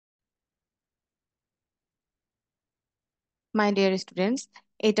My dear students,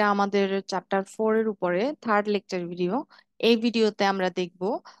 এটা আমাদের chapter 4 এর উপরে থার্ড লেকচার ভিডিও। এই ভিডিওতে আমরা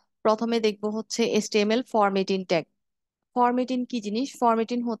প্রথমে দেখব হচ্ছে HTML ফরম্যাটিং ট্যাগ। ফরম্যাটিং কি জিনিস?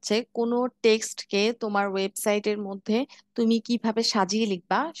 ফরম্যাটিং হচ্ছে কোনো টেক্সটকে তোমার ওয়েবসাইটের মধ্যে তুমি কিভাবে সাজিয়ে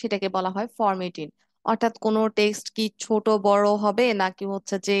লিখবা সেটাকে বলা হয় ফরম্যাটিং। অর্থাৎ কোনো টেক্সট কি ছোট বড় হবে, নাকি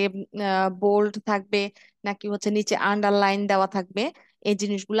হচ্ছে যে বোল্ড থাকবে, নাকি হচ্ছে নিচে আন্ডারলাইন দেওয়া থাকবে। এই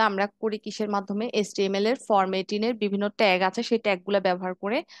জিনিসগুলো আমরা করি কিসের মাধ্যমে? HTML এর ফরম্যাটিং এর বিভিন্ন ট্যাগ আছে, সেই ট্যাগগুলো ব্যবহার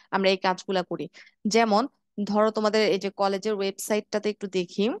করে আমরা এই কাজগুলা করি। যেমন ধরো তোমাদের এই যে কলেজের ওয়েবসাইটটাতে একটু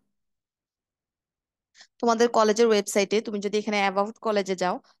দেখি। তোমাদের কলেজের ওয়েবসাইটে তুমি যদি এখানে অ্যাবাউট কলেজে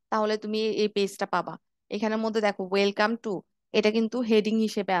যাও, তাহলে তুমি এই পেজটা পাবা। এখানের মধ্যে দেখো ওয়েলকাম টু, এটা কিন্তু হেডিং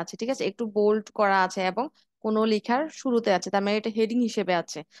হিসেবে আছে, ঠিক আছে, একটু বোল্ড করা আছে এবং কোনো লেখার শুরুতে আছে, তার মানে এটা হেডিং হিসেবে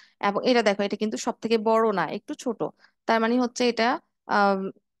আছে। এবং এটা দেখো, এটা কিন্তু সব থেকে বড় না, একটু ছোট, তার মানে হচ্ছে এটা আহ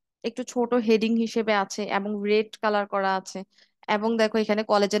একটু ছোট হেডিং হিসেবে আছে এবং রেড কালার করা আছে। এবং দেখো এখানে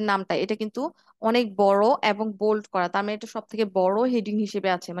কলেজের নামটা, এটা কিন্তু অনেক বড় এবং বোল্ড করা, তার মানে এটা সব থেকে বড় হেডিং হিসেবে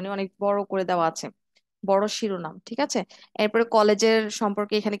আছে, মানে অনেক বড় করে দেওয়া আছে, বড় শিরোনাম, ঠিক আছে। এরপরে কলেজের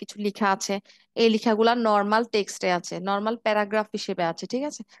সম্পর্কে এখানে কিছু লেখা আছে, এই লেখাগুলা নর্মাল টেক্সটে আছে, নর্মাল প্যারাগ্রাফ হিসেবে আছে, ঠিক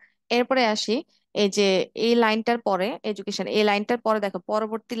আছে। এরপরে আসি, এই যে এই লাইনটার পরে এডুকেশন, এই লাইনটার পরে দেখো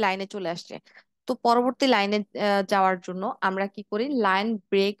পরবর্তী লাইনে চলে আসছে। তো পরবর্তী লাইনে যাওয়ার জন্য আমরা কি করি? লাইন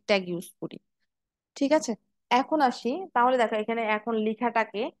ব্রেক ট্যাগ ইউজ করি, ঠিক আছে। এখন আসি, তাহলে দেখো এখানে এখন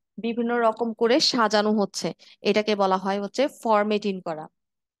লেখাটাকে বিভিন্ন রকম করে সাজানো হচ্ছে, এটাকে বলা হয় হচ্ছে ফরমেটিং করা।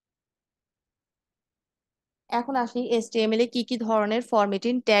 এখন আসি HTML এ কি কি ধরনের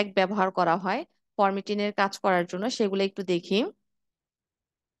ফরম্যাটিং ট্যাগ ব্যবহার করা হয় ফরম্যাটিং এর কাজ করার জন্য, সেগুলো একটু দেখি।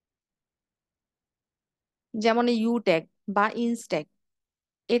 যেমন ইউ ট্যাগ বা ইনস ট্যাগ,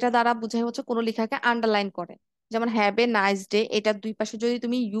 এটা দ্বারা বোঝায় হচ্ছে কোনো লেখাকে আন্ডারলাইন করে। যেমন হ্যাভ এ নাইস ডে, এটার দুই পাশে যদি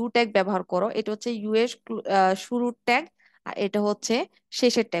তুমি ইউ ট্যাগ ব্যবহার করো, এটা হচ্ছে ইউ এর শুরুর ট্যাগ, আর এটা হচ্ছে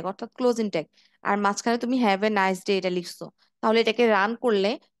শেষের ট্যাগ অর্থাৎ ক্লোজিং ট্যাগ। আর মাঝখানে তুমি হ্যাভ এ নাইস ডে এটা লিখছো, তাহলে এটাকে রান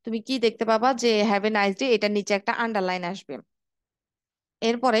করলে তুমি কি দেখতে পাবা? যে হ্যাভ এ নাইস ডে, এটার নিচে একটা আন্ডারলাইন আসবে।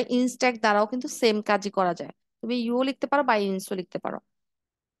 এরপরে ইনস্ট্যাক দ্বারাও কিন্তু সেম কাজই করা যায়, তুমি ইউ লিখতে পারো বা ইনসও লিখতে পারো।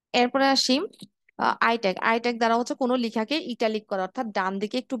 এরপরে আসি আইট্যাগ। আইট্যাগ দ্বারা হচ্ছে কোনো লেখাকে ইটালিক করা, অর্থাৎ ডান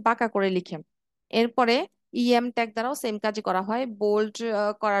দিকে একটু বাঁকা করে লিখে। এরপরে ইএম ট্যাগ দ্বারাও সেম কাজই করা হয়, বোল্ড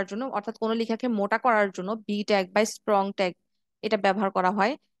করার জন্য, অর্থাৎ কোনো লেখাকে মোটা করার জন্য বি ট্যাগ বা স্ট্রং ট্যাগ এটা ব্যবহার করা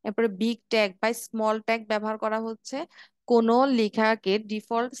হয়। এরপরে বিগ ট্যাগ বা স্মল ট্যাগ ব্যবহার করা হচ্ছে কোনো লেখাকে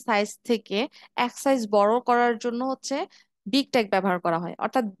ডিফল্ট সাইজ থেকে এক সাইজ বড় করার জন্য হচ্ছে বিগ ট্যাগ ব্যবহার করা হয়,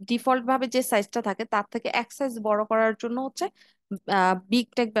 অর্থাৎ ডিফল্ট ভাবে যে সাইজটা থাকে তার থেকে এক সাইজ বড় করার জন্য হচ্ছে বিগ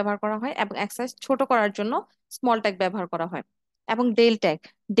ট্যাগ ব্যবহার করা হয়, এবং এক সাইজ ছোট করার জন্য স্মল ট্যাগ ব্যবহার করা হয়। এবং ডেল ট্যাগ,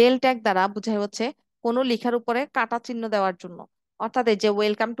 ডেল ট্যাগ দ্বারা বোঝায় হচ্ছে কোনো লেখার উপরে কাটা চিহ্ন দেওয়ার জন্য। অর্থাৎ এই যে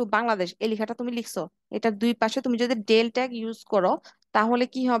ওয়েলকাম টু বাংলাদেশ, এই লেখাটা তুমি লিখছো, এটার দুই পাশে তুমি যদি ডেল ট্যাগ ইউজ করো, তাহলে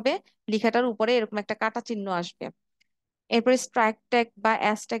কি হবে? লেখাটার উপরে এরকম একটা কাটা চিহ্ন আসবে। এরপরে স্ট্রাইক ট্যাগ বা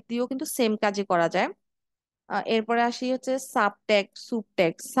অ্যাশ ট্যাগ দিয়েও কিন্তু সেম কাজই করা যায়। এরপরে আসি হচ্ছে সাব ট্যাগ, সুব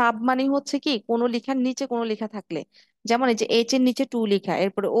ট্যাগ। সাব মানে হচ্ছে কি, কোনো লেখার নিচে কোনো লেখা থাকলে, যেমন এই যে এইচ এর নিচে টু লেখা,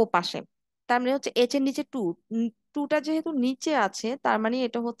 এরপরে ও পাশে, তার মানে হচ্ছে এইচ এর নিচে টু, টুটা যেহেতু নিচে আছে তার মানে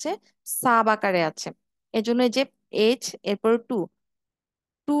এটা হচ্ছে সাব আকারে আছে, এজন্য এই যে এইচ এরপর টু,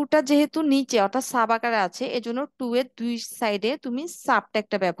 টুটা যেহেতু নিচে অর্থাৎ সাব আকারে আছে, এজন্য টু এর দুই সাইডে তুমি সাব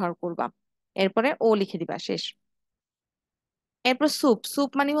ট্যাগটা ব্যবহার করবা, এরপরে ও লিখে দিবা, শেষ। এরপর সুপ, সুপ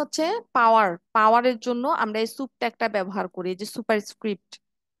মানে হচ্ছে পাওয়ার, পাওয়ারের জন্য আমরা এই সুপ ট্যাগটা ব্যবহার করি, যে সুপার স্ক্রিপ্ট।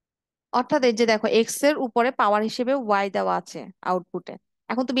 অর্থাৎ এই যে দেখো এক্স এর উপরে পাওয়ার হিসেবে ওয়াই দেওয়া আছে আউটপুটে।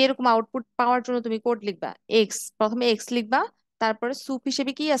 এখন তুমি এরকম আউটপুট পাওয়ার জন্য তুমি কোড লিখবা, এক্স, প্রথমে এক্স লিখবা, তারপরে সুপ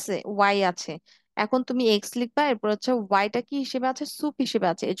হিসেবে কি আছে? ওয়াই আছে। এখন তুমি এক্স লিখবা, এরপর হচ্ছে ওয়াইটা কি হিসেবে আছে? সুপ হিসেবে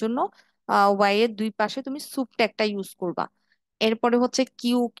আছে, এজন্য ওয়াই এর দুই পাশে তুমি সুপ ট্যাগটা ইউজ করবা। এরপরে হচ্ছে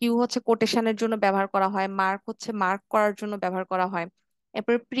কিউ, কিউ হচ্ছে কোটেশনের জন্য ব্যবহার করা হয়, মার্ক হচ্ছে মার্ক করার জন্য ব্যবহার করা হয়।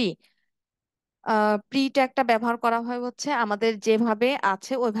 এরপরে প্রি, প্রি ট্যাগটা ব্যবহার করা হয় হচ্ছে আমাদের যেভাবে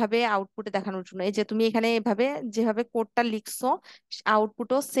আছে ওইভাবে আউটপুটে দেখানোর জন্য, এই যে তুমি এখানে এভাবে যেভাবে কোডটা লিখছো,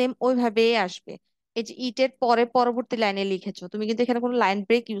 আউটপুটও সেম ওইভাবেই আসবে। এই যে ইটের পরে পরবর্তী লাইনে লিখেছো, তুমি কিন্তু এখানে কোনো লাইন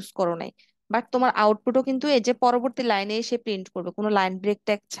ব্রেক ইউজ করো নাই, বাট তোমার আউটপুটও কিন্তু এই যে পরবর্তী লাইনে এসে প্রিন্ট করবে কোনো লাইন ব্রেক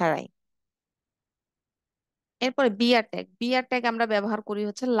ট্যাগ ছাড়াই। এরপরে বিআর ট্যাগ, বিআর ট্যাগ আমরা ব্যবহার করি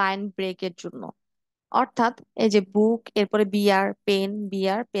হচ্ছে লাইন ব্রেকের জন্য। অর্থাৎ এই যে বুক, এরপরে বিআর পেন,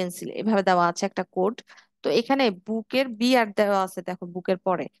 বিআর পেন্সিল, এভাবে দেওয়া আছে একটা কোড। তো এখানে বুকের বিআর দেওয়া আছে, দেখো বুকের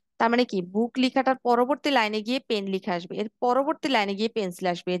পরে, তার মানে কি বুক লেখাটার পরবর্তী লাইনে গিয়ে পেন লেখা আসবে, এর পরবর্তী লাইনে গিয়ে পেন্সিল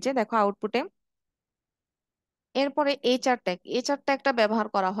আসবে, এই যে দেখো আউটপুটে। এরপরে এইচআর ট্যাগ, এইচআর ট্যাগটা ব্যবহার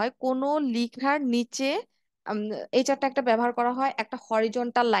করা হয় কোনো লেখার নিচে, এইচআর ট্যাগটা ব্যবহার করা হয় একটা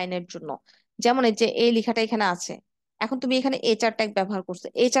হরিজন্টাল লাইনের জন্য। যেমন এই যে এই লেখাটা এখানে আছে, এখন তুমি এখানে এইচআর ট্যাগ ব্যবহার করছো,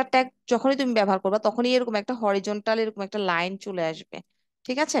 এইচআর ট্যাগ যখনই তুমি ব্যবহার করবে তখনই এরকম একটা হরিজন্টাল এরকম একটা লাইন চলে আসবে।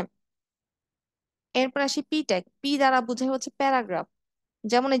 ঠিক আছে। এরপর আসি পি ট্যাগ। পি দ্বারা বোঝায় হচ্ছে প্যারাগ্রাফ।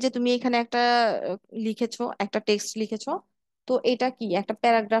 যেমন এই যে তুমি এখানে একটা লিখেছো, একটা টেক্সট লিখেছো, তো এটা কি একটা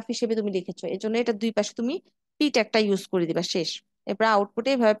প্যারাগ্রাফ হিসেবে তুমি লিখেছো, এই জন্য এটা দুই পাশে তুমি পি ট্যাগটা ইউজ করে দিবা, শেষ। এরপর আউটপুটে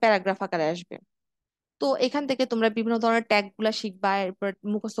এভাবে প্যারাগ্রাফ আকারে আসবে। তো এখান থেকে তোমরা বিভিন্ন ধরনের ট্যাগ গুলা শিখবা, এরপর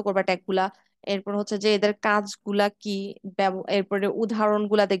মুখস্থ করবা ট্যাগ গুলা। এরপর হচ্ছে যে এদের কাজগুলা কি, এরপরে উদাহরণ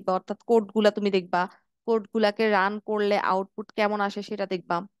গুলা দেখবা, অর্থাৎ কোড গুলা তুমি দেখবা, কোড গুলাকে রান করলে আউটপুট কেমন আসে সেটা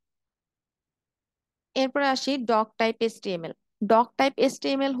দেখবা। এরপরে আসি doc type HTML. Doc type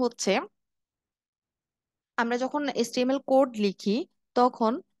HTML হচ্ছে আমরা যখন এসটিএমএল কোড লিখি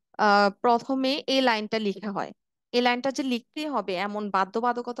তখন প্রথমে এই লাইনটা লেখা হয়। এই লাইনটা যে লিখতেই হবে এমন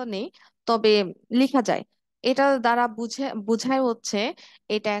বাধ্যবাধকতা নেই, তবে লেখা যায়। এটা দ্বারা বুঝায় হচ্ছে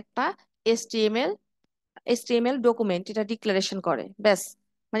এটা একটা এসটিএমএল এসটিএমএল ডকুমেন্ট, এটা ডিক্লারেশন করে, ব্যাস।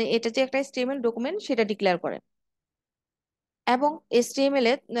 মানে এটা যে একটা এসটিএমএল ডকুমেন্ট সেটা ডিক্লেয়ার করে। এবং এসটিএমএল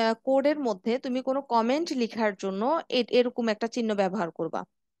এর কোডের মধ্যে তুমি কোনো কমেন্ট লেখার জন্য এরকম একটা চিহ্ন ব্যবহার করবা।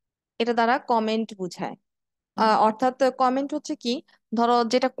 এটা দ্বারা কমেন্ট বুঝায়। অর্থাৎ কমেন্ট হচ্ছে কি, ধরো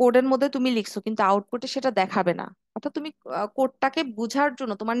যেটা কোডের মধ্যে তুমি লিখছো কিন্তু আউটপুটে সেটা দেখাবে না, অর্থাৎ তুমি কোডটাকে বুঝার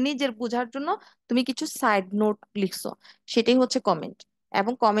জন্য, তোমার নিজের বুঝার জন্য তুমি কিছু সাইড নোট লিখছো, সেটাই হচ্ছে কমেন্ট।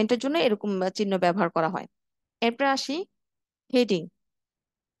 এবং কমেন্টের জন্য এরকম চিহ্ন ব্যবহার করা হয়। এরপর আসি হেডিং।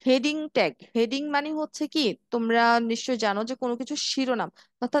 Heading tag. হেডিং মানে হচ্ছে কি, তোমরা নিশ্চয় জানো যে কোনো কিছু শিরোনাম,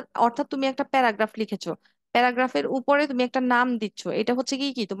 অর্থাৎ অর্থাৎ তুমি একটা প্যারাগ্রাফ লিখেছো, প্যারাগ্রাফের উপরে তুমি একটা নাম দিচ্ছ, এটা হচ্ছে কি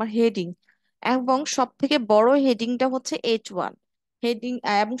কি তোমার হেডিং। এবং সব থেকে বড় হেডিংটা হচ্ছে H1 হেডিং,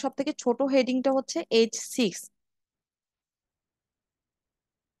 এবং সব থেকে ছোট হেডিংটা হচ্ছে H6।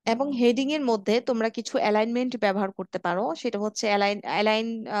 এবং হেডিং এর মধ্যে তোমরা কিছু অ্যালাইনমেন্ট ব্যবহার করতে পারো, সেটা হচ্ছে অ্যালাইন অ্যালাইন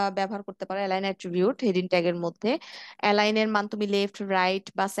ব্যবহার করতে পারো, অ্যালাইন অ্যাট্রিবিউট হেডিং ট্যাগের মধ্যে। অ্যালাইনের মান তুমি লেফট, রাইট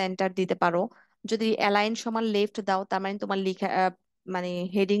বা সেন্টার দিতে পারো। যদি অ্যালাইন সমান লেফট দাও তার মানে তোমার লেখা মানে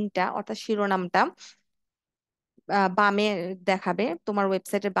হেডিংটা অর্থাৎ শিরোনামটা বামে দেখাবে, তোমার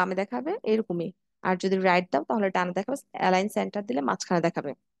ওয়েবসাইটের বামে দেখাবে এরকমই। আর যদি রাইট দাও তাহলে ডানে দেখাবে, অ্যালাইন সেন্টার দিলে মাঝখানে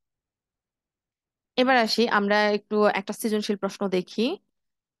দেখাবে। এবার আসি আমরা একটু একটা সৃজনশীল প্রশ্ন দেখি।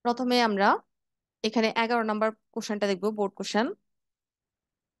 প্রথমে আমরা এখানে 11 নম্বর কোশ্চেনটা দেখবো, বোর্ড কোশ্চেন।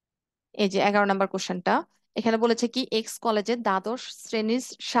 এই যে 11 নম্বর কোশ্চেনটা, এখানে বলেছে কি এক্স কলেজের দ্বাদশ শ্রেণীর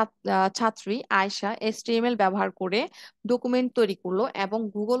ছাত্রী আয়শা এইচটিএমএল ব্যবহার করে ডকুমেন্ট তৈরি করলো এবং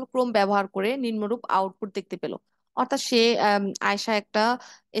গুগল ক্রোম ব্যবহার করে নিম্নরূপ আউটপুট দেখতে পেল। অর্থাৎ সে আয়শা একটা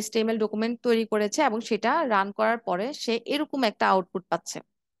এইচটিএমএল ডকুমেন্ট তৈরি করেছে এবং সেটা রান করার পরে সে এরকম একটা আউটপুট পাচ্ছে।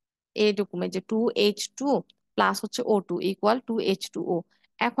 এই ডকুমেন্ট যে 2H2 প্লাস হচ্ছে O2 ইকুয়াল 2H2O।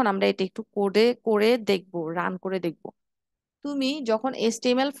 এখন আমরা এটা একটু কোডে করে দেখবো, রান করে দেখবো। তুমি যখন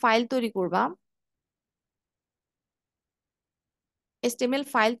এইচটিএমএল ফাইল তৈরি করবা, এইচটিএমএল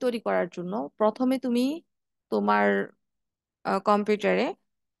ফাইল তৈরি করার জন্য প্রথমে তুমি তোমার কম্পিউটারে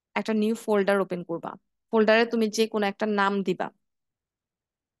একটা নিউ ফোল্ডার ওপেন করবা। ফোল্ডারে তুমি যে কোনো একটা নাম দিবা,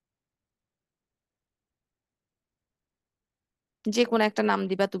 যে কোনো একটা নাম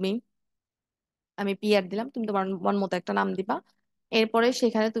দিবা তুমি। আমি পিআর দিলাম, তুমি তোমার মন মতো একটা নাম দিবা। এরপরে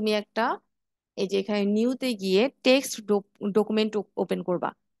সেখানে তুমি একটা, এই যে এখানে নিউতে গিয়ে টেক্সট ডকুমেন্ট ওপেন করবা।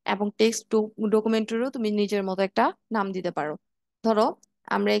 এবং টেক্সট ডকুমেন্টেরও তুমি নিজের মতো একটা নাম দিতে পারো। ধরো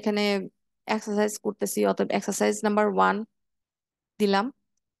আমরা এখানে এক্সারসাইজ করতেছি, অতএব এক্সারসাইজ নাম্বার 1 দিলাম।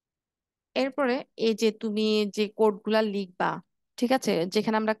 এরপরে এই যে তুমি যে কোডগুলা লিখবা, ঠিক আছে,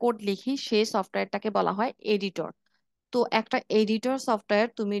 যেখানে আমরা কোড লিখি সেই সফটওয়্যারটাকে বলা হয় এডিটর। তো একটা এডিটর সফটওয়্যার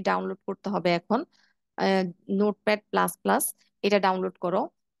তুমি ডাউনলোড করতে হবে এখন। নোটপ্যাড প্লাস প্লাস, এটা ডাউনলোড করো।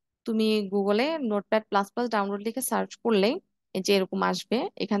 তুমি গুগলে নোটপ্যাড প্লাস প্লাস ডাউনলোড লিখে সার্চ করলেই এই যে এরকম আসবে,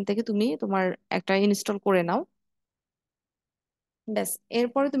 এখান থেকে তুমি তোমার একটা ইনস্টল করে নাও। ব্যাস।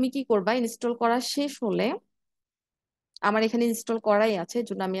 এরপরে তুমি কি করবা, ইনস্টল করা শেষ হলে, আমার এখানে ইনস্টল করাই আছে এর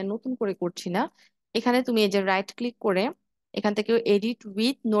জন্য আমি আর নতুন করে করছি না। এখানে তুমি এই যে রাইট ক্লিক করে এখান থেকে edit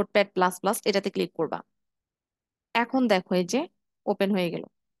with notepad plus plus এটাতে ক্লিক করবা। এখন দেখো এই যে ওপেন হয়ে গেল।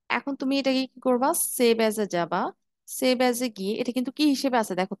 এখন তুমি এটাকে কি করবা, সেভ অ্যাজ এ যাবা। সেভ অ্যাজ এ গিয়ে এটা কিন্তু কি হিসেবে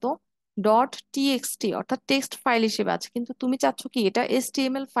আছে দেখো তো, .txt অর্থাৎ টেক্সট ফাইল হিসেবে আছে, কিন্তু তুমি চাচ্ছ কি এটা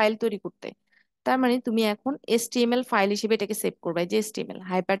HTML ফাইল তৈরি করতে। তার মানে তুমি এখন HTML ফাইল হিসেবে এটাকে সেভ করবে, এই যে HTML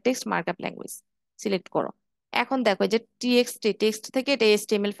hyper text markup language select করো। এখন দেখো এই যে টিএক্সটি, টেক্সট থেকে এটা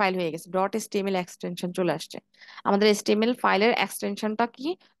HTML ফাইল হয়ে গেছে, .html এক্সটেনশন চলে আসছে। আমাদের HTML ফাইলের এক্সটেনশনটা কি,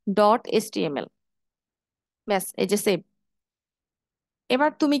 .html। ব্যাস, এই যে সেভ। এবার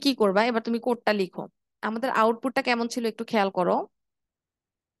তুমি কি করবা, এবার তুমি কোডটা লিখো। আমাদের আউটপুটটা কেমন ছিল একটু খেয়াল করো।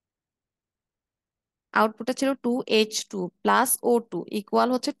 আউটপুটটা ছিল 2H2 প্লাস O2 ইকুয়াল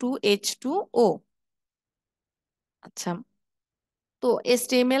হচ্ছে 2H2O। আচ্ছা, তো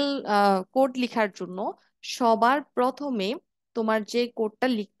এসটিএমএল কোড লেখার জন্য সবার প্রথমে তোমার যে কোডটা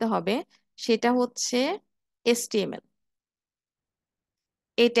লিখতে হবে সেটা হচ্ছে এসটিএমএল।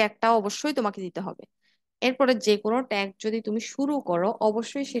 এই ট্যাগটা অবশ্যই তোমাকে দিতে হবে। এরপরে যে কোনো ট্যাগ যদি তুমি শুরু করো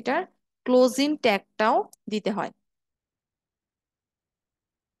অবশ্যই সেটার ক্লোজিং ট্যাগটাও দিতে হয়।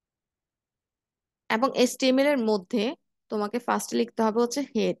 এবং এসটিএমএল এর মধ্যে তোমাকে ফার্স্টে লিখতে হবে হচ্ছে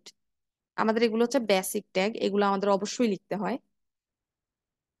হেড। আমাদের এগুলো হচ্ছে বেসিক ট্যাগ, এগুলো আমাদের অবশ্যই লিখতে হয়।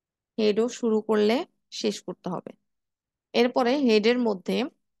 হেডও শুরু করলে শেষ করতে হবে। এরপরে হেডের মধ্যে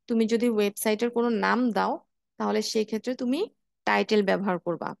তুমি যদি ওয়েবসাইটের কোনো নাম দাও তাহলে সেক্ষেত্রে তুমি টাইটেল ব্যবহার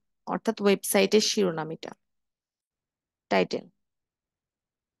করবা, অর্থাৎ ওয়েবসাইটের শিরোনাম, এটা টাইটেল।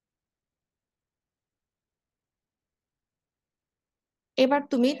 এবার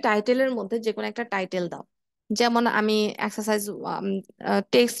তুমি টাইটেলের মধ্যে যে কোনো একটা টাইটেল দাও। যেমন আমি এক্সারসাইজ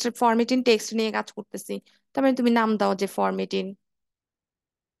টেক্সট ফরম্যাটিং টেক্সট নিয়ে কাজ করতেছি, তার মানে তুমি নাম দাও যে ফরম্যাটিং।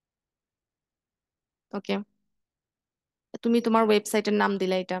 ওকে, তুমি তোমার ওয়েবসাইটের নাম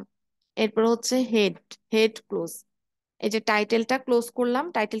দিলা এটা। এরপর হচ্ছে হেড, হেড ক্লোজ। এই যে টাইটেলটা ক্লোজ করলাম,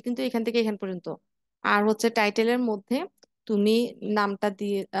 টাইটেল কিন্তু এখান থেকে এখান পর্যন্ত। আর হচ্ছে টাইটেলের মধ্যে তুমি নামটা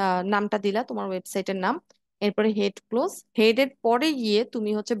দিয়ে নামটা দিলা তোমার ওয়েবসাইটের নাম। এরপরে হেড ক্লোজ, হেডের পরে গিয়ে তুমি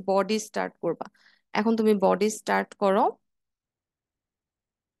হচ্ছে বডি স্টার্ট করবা। এখন তুমি বডি স্টার্ট করো।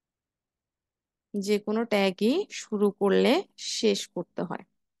 যে কোনো ট্যাগই শুরু করলে শেষ করতে হয়।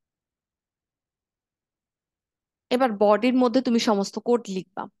 এবার বডির মধ্যে তুমি সমস্ত কোড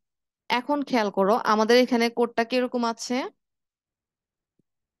লিখবা। এখন খেয়াল করো আমাদের এখানে কোডটা কিরকম আছে।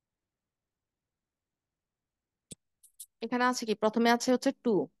 এখানে আছে কি, প্রথমে আছে হচ্ছে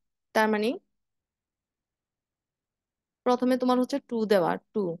টু, তার মানে প্রথমে তোমার হচ্ছে টু দেওয়া,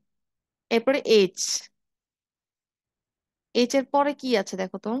 টু। এরপরে এইচ, এইচ এর পরে কি আছে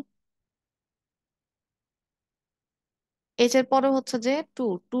দেখো তো। এইচ এর পরে হচ্ছে যে টু,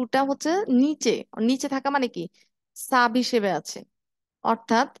 টুটা হচ্ছে নিচে, নিচে থাকা মানে কি, সাব হিসেবে আছে।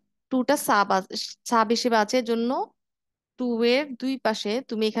 অর্থাৎ টুটা সাব হিসেবে আছে, এজন্য টু এর দুই পাশে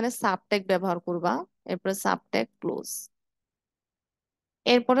তুমি এখানে সাবট্যাগ ব্যবহার করবা। এরপরে সাবট্যাগ ক্লোজ।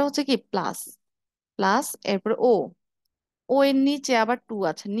 এরপরে হচ্ছে কি প্লাস, প্লাস এরপরে ও, ও এর নিচে আবার টু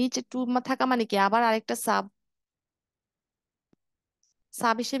আছে, নিচে টু থাকা মানে কি আবার আরেকটা সাব,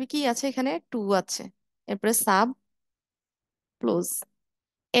 সাব হিসেবে কি আছে এখানে টু আছে। এরপরে সাব ক্লোজ।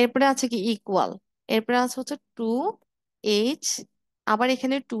 এরপরে আছে কি ইকুয়াল। এরপরে আছে হচ্ছে টু এইচ, আবার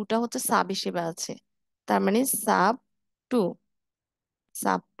এখানে টুটা হচ্ছে সাব হিসেবে আছে, তার মানে সাব টু,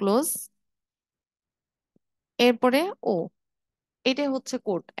 সাব ক্লোজ। এরপরে ও, এটাই হচ্ছে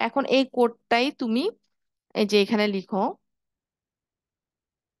কোড। এখন এই কোডটাই তুমি এই যে এখানে লিখো,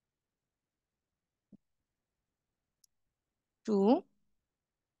 টু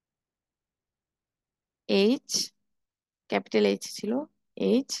এইচ, ক্যাপিটাল এইচ ছিল,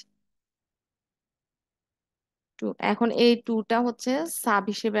 এইচ টু। এখন এই টুটা হচ্ছে সাব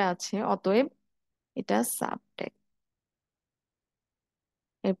হিসেবে আছে, অতএব এটা সাবটেক্ট।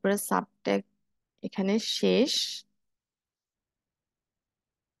 এরপরে সাবটেক্ট এখানে শেষ,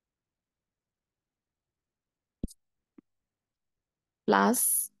 প্লাস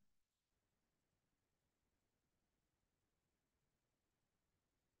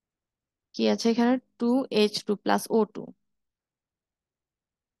কি আছে এখানে, টু এইচ টু প্লাস ও two,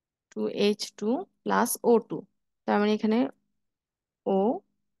 two H two plus ও টু, তার মানে এখানে ও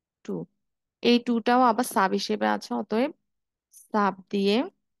টু। এই টুটাও আবার সাব হিসেবে আছে, অতএব সাব দিয়ে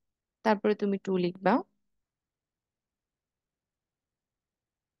তারপরে তুমি টু লিখবা,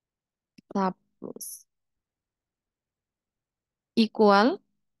 সাব ইকুয়াল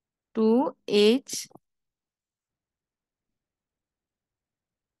টু এইচ,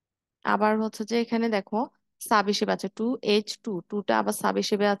 আবার হচ্ছে যে এখানে দেখো সাব হিসেবে আছে টু এইচ টু, টুটা আবার সাব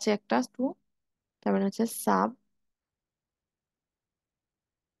হিসেবে আছে একটা টু, তার মানে হচ্ছে সাব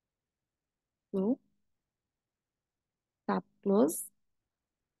টু, সাব ক্লোজ।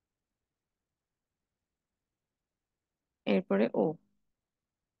 এরপরে ও,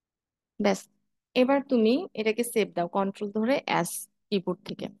 ব্যাস। এবার তুমি এটাকে সেভ দাও, কন্ট্রোল ধরে এস কিবোর্ড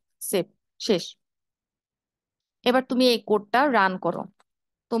থেকে, সেভ, শেষ। এবার তুমি এই কোডটা রান করো।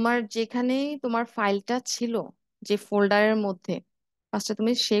 তোমার যেখানে তোমার ফাইলটা ছিল, যে ফোল্ডারের মধ্যে, ফার্স্টে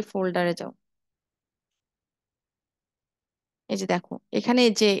তুমি সেই ফোল্ডারে যাও। এই যে দেখো এখানে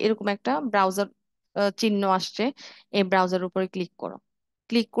এই যে এরকম একটা ব্রাউজার চিহ্ন আসছে, এই ব্রাউজার উপরে ক্লিক করো।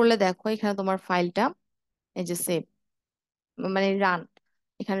 ক্লিক করলে দেখো এখানে তোমার ফাইলটা এই যে সেভ, মানে রান,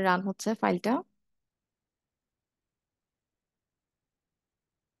 এখানে রান হচ্ছে ফাইলটা।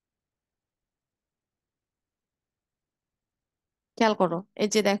 খেয়াল করো এই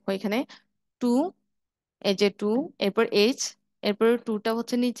যে দেখো এখানে টু এই যে টু, এরপর এইচ, এরপর টুটা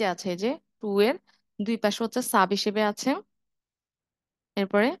হচ্ছে নিচে আছে, এই যে টু এর দুই পাশে হচ্ছে সাব হিসেবে আছে।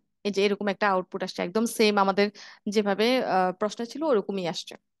 এরপরে এই যে এরকম একটা আউটপুট আসছে, একদম সেম আমাদের যেভাবে প্রশ্ন ছিল ওরকমই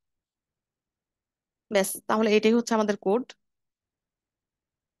আসছে। ব্যাস, তাহলে এটাই হচ্ছে আমাদের কোড।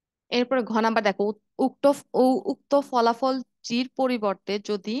 এরপরে ঘ নাম্বার দেখো, উক্ত ফলাফলটির পরিবর্তে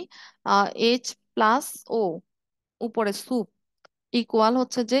যদি এইচ প্লাস ও উপরে সুপ ইকুয়াল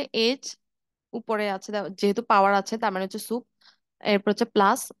হচ্ছে যে এইচ উপরে আছে, যেহেতু পাওয়ার আছে তার মানে হচ্ছে সুপ, এরপর হচ্ছে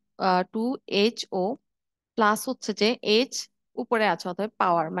plus two H O plus হচ্ছে যে এইচ উপরে আছে অর্থাৎ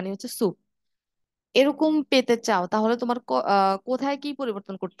পাওয়ার মানে হচ্ছে সুপ, এরকম পেতে চাও, তাহলে তোমার কোথায় কি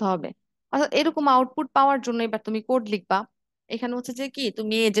পরিবর্তন করতে হবে? অর্থাৎ এরকম আউটপুট পাওয়ার জন্য এবার তুমি কোড লিখবা। এখানে হচ্ছে যে কি,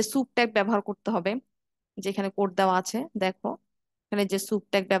 তুমি এই যে সুপ ট্যাগ ব্যবহার করতে হবে, যেখানে কোড দেওয়া আছে দেখো, এখানে যে সুপ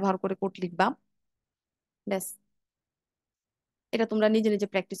ট্যাগ ব্যবহার করে কোড লিখবা। ব্যাস, এটা তোমরা নিজে নিজে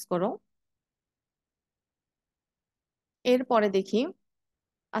প্র্যাকটিস করো। এরপরে দেখি,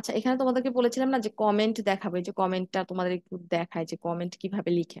 আচ্ছা এখানে তোমাদেরকে বলেছিলাম না যে কমেন্ট দেখাবে, যে কমেন্টটা তোমাদের একটু দেখায় যে কমেন্ট কিভাবে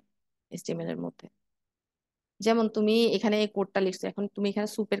লিখে এচটিএমএল এর মধ্যে। যেমন তুমি এখানে কোডটা লিখছো, এখন তুমি এখানে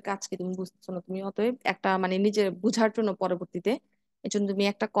সুপের কাজ কি তুমি বুঝতেছো না, তুমি অতএব একটা মানে নিজে বুঝার জন্য পরবর্তীতে এর জন্য তুমি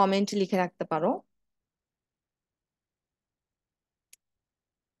একটা কমেন্ট লিখে রাখতে পারো।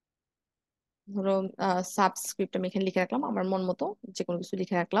 ধরো সাবস্ক্রিপ্ট আমি এখানে লিখে রাখলাম আমার মন মতো, যে কোনো কিছু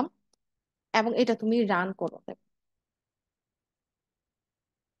লিখে রাখলাম, এবং এটা তুমি রান করো। দেখো,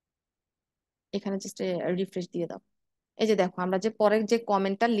 এখানে জাস্ট রিফ্রেশ দিয়ে দাও। এই যে দেখো, আমরা যে পরের যে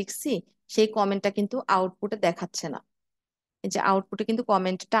কমেন্টটা লিখছি সেই কমেন্টটা কিন্তু আউটপুটে দেখাচ্ছে না, এই যে আউটপুটে কিন্তু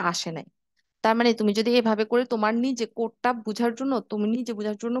কমেন্টটা আসে নাই। তার মানে তুমি যদি এভাবে করে তোমার নিজে কোডটা বোঝার জন্য, তুমি নিজে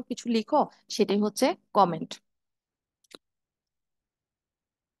বোঝার জন্য কিছু লিখো, সেটাই হচ্ছে কমেন্ট।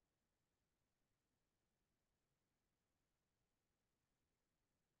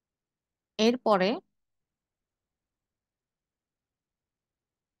 এরপরে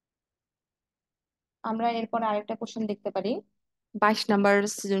আমরা এরপরে আরেকটা কোশ্চেন দেখতে পারি, 22 নাম্বার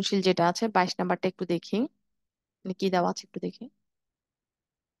সৃজনশীল যেটা আছে, 22 নাম্বারটা একটু দেখি, মানে কি দেওয়া আছে একটু দেখি।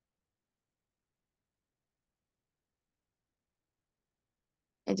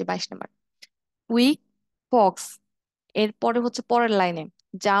 এই যে 22 নাম্বার, কুইক ফক্স, এরপরে হচ্ছে পরের লাইনে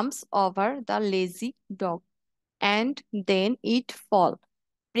jumps over the lazy dog and then it fall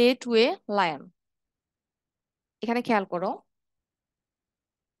pray to a lion. এখানে খেয়াল করো,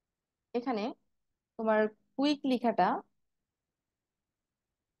 এখানে তোমার কুইক লেখাটা,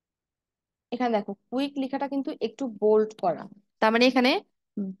 এখানে দেখো কুইক লেখাটা কিন্তু একটু বোল্ড করা, তার মানে এখানে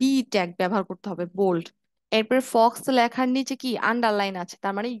বি ট্যাগ ব্যবহার করতে হবে, বোল্ড। এরপরে ফক্স লেখার নিচে কি আন্ডারলাইন আছে,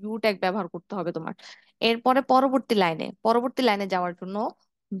 তার মানে ইউ ট্যাগ ব্যবহার করতে হবে তোমার। এরপরে পরবর্তী লাইনে যাওয়ার জন্য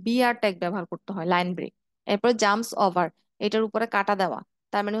বিআর ট্যাগ ব্যবহার করতে হয়, লাইন ব্রেক। এরপর জাম্পস ওভার, এটার উপরে কাটা দেওয়া,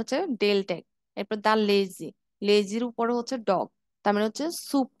 তার মানে হচ্ছে ডেল ট্যাগ। এরপর দা লেজি, লেজির উপরে হচ্ছে ডগ, তার মানে হচ্ছে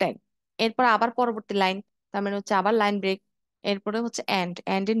সুপ ট্যাগ। এরপর আবার পরবর্তী লাইন, তার মানে হচ্ছে আবার লাইন ব্রেক। এরপরে হচ্ছে এন্ড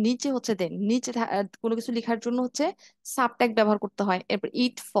এর নিচে হচ্ছে দেন, কোনো কিছু লেখার জন্য হচ্ছে সাবট্যাগ ব্যবহার করতে হয়। এরপর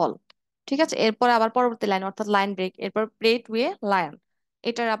ইট ফল, ঠিক আছে। এরপর আবার পরবর্তী লাইন অর্থাৎ লাইন ব্রেক, এরপর প্রে টু এ লায়ন,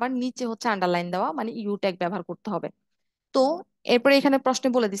 এটার আবার নিচে হচ্ছে আন্ডারলাইন দেওয়া, মানে ইউ ট্যাগ ব্যবহার করতে হবে। তো এরপরে এখানে প্রশ্নে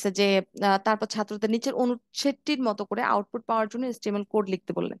বলে দিছে যে তারপর ছাত্রদের নিচের অনুচ্ছেদটির মতো করে আউটপুট পাওয়ার জন্য এচটিএমএল কোড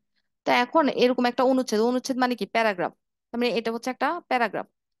লিখতে বললেন। তো এখন এরকম একটা অনুচ্ছেদ, অনুচ্ছেদ মানে কি প্যারাগ্রাফ, মানে এটা হচ্ছে একটা প্যারাগ্রাফ।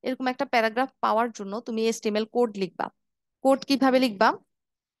 এরকম একটা প্যারাগ্রাফ পাওয়ার জন্য তুমি এচটিএমএল কোড লিখবা। কোড কিভাবে লিখবা?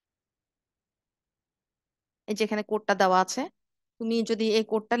 এই যে এখানে কোডটা দেওয়া আছে, তুমি যদি এই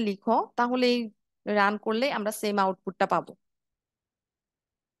কোডটা লিখো তাহলে রান করলে আমরা সেম আউটপুটটা পাবো।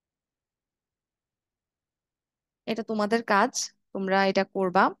 এটা তোমাদের কাজ, তোমরা এটা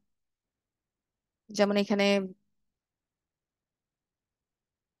করবা। যেমন এখানে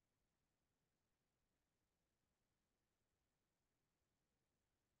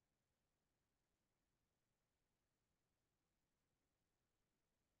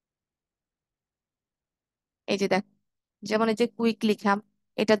এই যে দেখো, যেমন এই যে কুইক লিখা,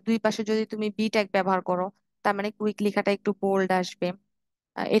 এটা দুই পাশে যদি তুমি বি ট্যাগ ব্যবহার করো, তার মানে কুইক লেখাটা একটু বোল্ড আসবে।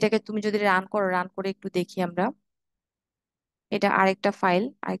 এটাকে তুমি যদি রান করো, রান করে একটু দেখি আমরা। এটা আরেকটা ফাইল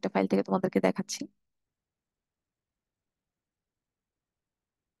থেকে তোমাদেরকে দেখাচ্ছি।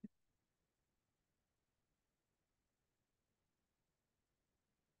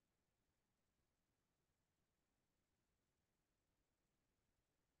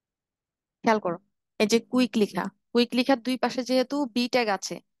 খেয়াল করো, এই যে কুইক লেখার দুই পাশে যেহেতু বি ট্যাগ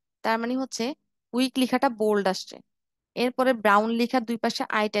আছে, তার মানে হচ্ছে কুইক লেখাটা বোল্ড আসছে। এরপরে ব্রাউন লেখার দুই পাশে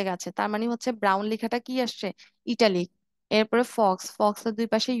আই ট্যাগ আছে, তার মানে হচ্ছে ব্রাউন লেখাটা কি আসছে, ইটালিক। এরপরে ফক্সের দুই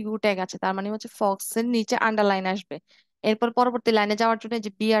পাশে ইউ ট্যাগ আছে, তার মানে হচ্ছে ফক্সের নিচে আন্ডারলাইন আসবে। এরপর পরবর্তী লাইনে যাওয়ার জন্য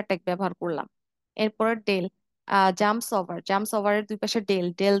যে বিআর ট্যাগ ব্যবহার করলাম। এরপর ডেল, জাম্পস ওভার, জাম্পস ওভারের দুই পাশে ডেল,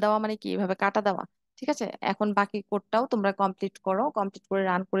 ডেল দেওয়া মানে কি এভাবে কাটা দেওয়া। ঠিক আছে, এখন বাকি কোডটাও তোমরা কমপ্লিট করো, কমপ্লিট করে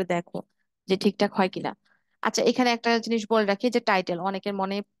রান করে দেখো যে ঠিকঠাক হয় কিনা। আচ্ছা, এখানে একটা জিনিস বলে রাখি যে টাইটেল, অনেকের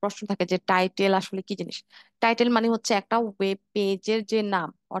মনে প্রশ্ন থাকে যে টাইটেল আসলে কি জিনিস। টাইটেল মানে হচ্ছে একটা ওয়েব পেজের যে নাম,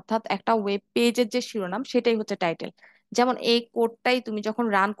 অর্থাৎ একটা ওয়েব পেজের যে শিরোনাম সেটাই হচ্ছে টাইটেল। যেমন এই কোডটাই তুমি যখন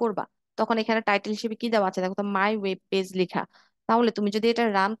রান করবা, তখন এখানে টাইটেল হিসেবে কি দেওয়া আছে দেখো তো, মাই ওয়েব পেজ লেখা। তাহলে তুমি যদি এটা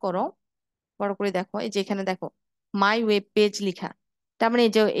রান করো, বড় করে দেখো, এই যে এখানে দেখো মাই ওয়েব পেজ লিখা, তার মানে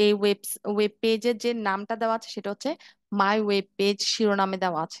এই যে এই ওয়েব পেজের যে নামটা দেওয়া আছে সেটা হচ্ছে মাই ওয়েব পেজ শিরোনামে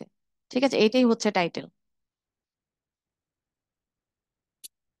দেওয়া আছে। ঠিক আছে, এটাই হচ্ছে টাইটেল।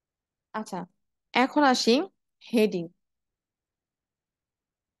 আচ্ছা, এখন আসি হেডিং।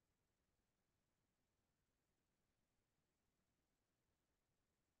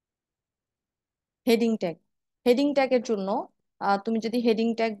 হেডিং ট্যাগ, হেডিং ট্যাগের জন্য তুমি যদি হেডিং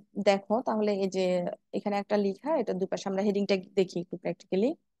ট্যাগ দেখো, তাহলে এই যে এখানে একটা লেখা, এটা দুপাশে আমরা হেডিং ট্যাগ দেখি একটু প্র্যাকটিক্যালি।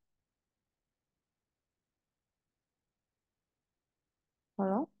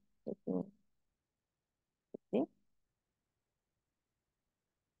 ধরো একটু দেখি,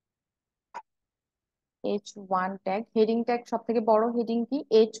 H1 ট্যাগ, হেডিং ট্যাগ সব থেকে বড় হেডিং কি,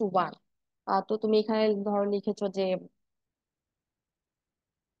 H1। তো তুমি এখানে ধরো লিখেছো যে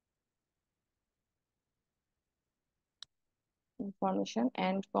ইনফরমেশন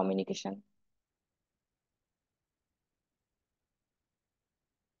অ্যান্ড কমিউনিকেশন।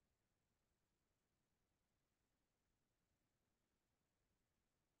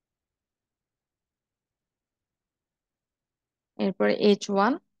 এরপরে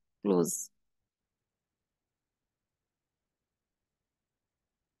H1 ক্লোজ,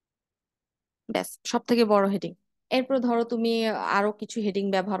 ব্যাস সব থেকে বড় হেডিং। এরপর ধরো তুমি আরো কিছু হেডিং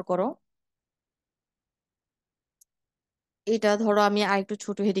ব্যবহার করো, এটা ধরো আমি আরেকটু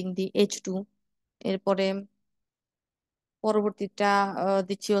ছোট হেডিং দিই, H2। এরপরে পরবর্তীটা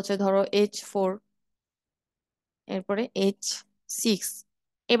দিচ্ছি হচ্ছে ধরো H4, এরপরে H6।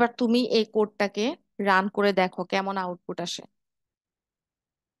 এবার তুমি এই কোডটাকে রান করে দেখো কেমন আউটপুট আসে।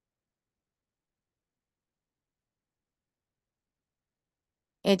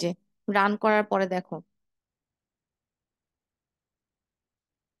 এই যে রান করার পরে দেখো,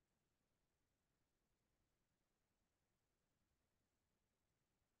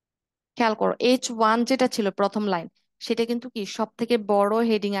 খেয়াল করো H1 যেটা ছিল প্রথম লাইন, সেটা কিন্তু কি সব থেকে বড়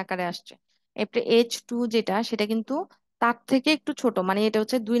হেডিং আকারে আসছে। এরপরে H2 যেটা, সেটা কিন্তু তার থেকে একটু ছোট, মানে এটা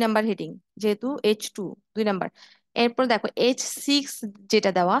হচ্ছে 2 নাম্বার হেডিং, যেহেতু H2 2 নাম্বার। এরপর দেখো H6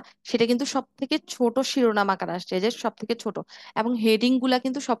 যেটা দেওয়া, সেটা কিন্তু সব থেকে ছোট শিরোনাম আকারে আসছে, এই যে সব থেকে ছোট। এবং হেডিং গুলা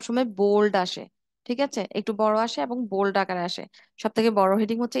কিন্তু সবসময় বোল্ড আসে, ঠিক আছে, একটু বড় আসে এবং বোল্ড আকারে আসে। সব থেকে বড়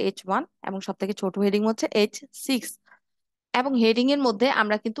হেডিং হচ্ছে H1 এবং সব থেকে ছোট হেডিং হচ্ছে H6। এবং হেডিং এর মধ্যে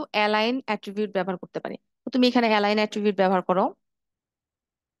আমরা কিন্তু অ্যালাইন অ্যাট্রিবিউট ব্যবহার করতে পারি। তো তুমি এখানে অ্যালাইন অ্যাট্রিবিউট ব্যবহার করো,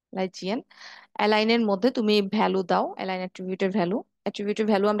 লাইচিয়ান। অ্যালাইনের মধ্যে তুমি ভ্যালু দাও, অ্যালাইন অ্যাট্রিবিউটের ভ্যালু। অ্যাট্রিবিউটের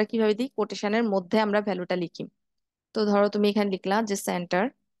ভ্যালু আমরা কিভাবে দিই, কোটেশনের মধ্যে আমরা ভ্যালুটা লিখি। তো ধরো তুমি এখানে লিখলা যে সেন্টার,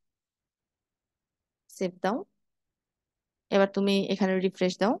 সেভ দাও। এবার তুমি এখানে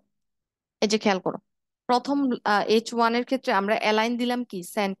রিফ্রেশ দাও। এই যে খেয়াল করো, প্রথম H1 এর ক্ষেত্রে আমরা অ্যালাইন দিলাম কি,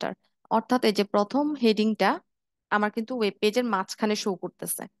 সেন্টার। অর্থাৎ এই যে প্রথম হেডিংটা আমার কিন্তু ওয়েব পেজের মাঝখানে শো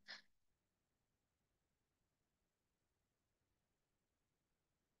করতেছে।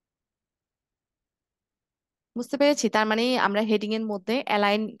 বুঝতে পেরেছি, তার মানে আমরা হেডিং এর মধ্যে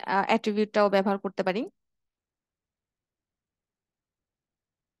অ্যালাইন অ্যাট্রিবিউটটাও ব্যবহার করতে পারি।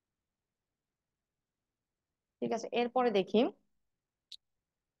 ঠিক আছে, এরপরে দেখি।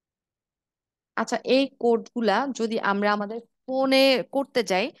 আচ্ছা, এই কোডগুলা যদি আমরা আমাদের ফোনে করতে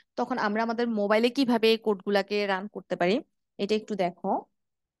যাই, তখন আমরা আমাদের মোবাইলে কিভাবে এই কোডগুলাকে রান করতে পারি, এটা একটু দেখো।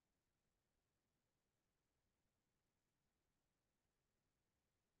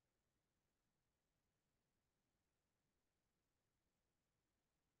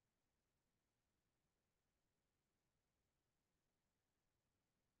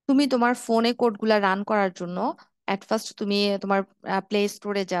 তুমি তোমার ফোনে কোডগুলা রান করার জন্য এট ফার্স্ট তুমি তোমার প্লে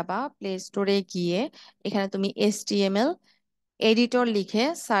স্টোরে যাবা, প্লে স্টোরে গিয়ে এখানে তুমি HTML এডিটর লিখে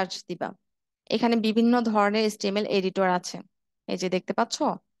সার্চ দিবা। এখানে বিভিন্ন ধরনের HTML এডিটর আছে, এই যে দেখতে পাচ্ছো।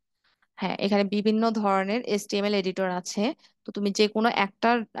 হ্যাঁ, এখানে বিভিন্ন ধরনের HTML এডিটর আছে। তো তুমি যে কোনো একটা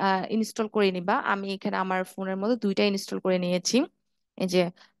ইনস্টল করে নিবা। আমি এখানে আমার ফোনের মধ্যে দুইটা ইনস্টল করে নিয়েছি। এই যে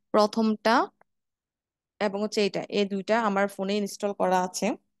প্রথমটা এবং হচ্ছে এইটা, এই দুইটা আমার ফোনে ইনস্টল করা আছে।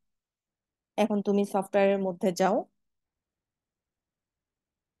 এখন তুমি সফটওয়্যারের মধ্যে যাও।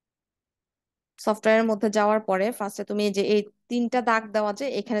 সফটওয়্যারের মধ্যে যাওয়ার পরে ফার্স্টে তুমি এই যে এই তিনটা দাগ দেওয়া, যে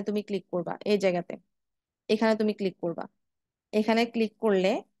এখানে তুমি ক্লিক করবা, এই জায়গাতে এখানে তুমি ক্লিক করবা। এখানে ক্লিক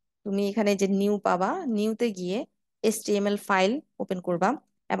করলে তুমি এখানে যে নিউ পাবা, নিউতে গিয়ে HTML ফাইল ওপেন করবা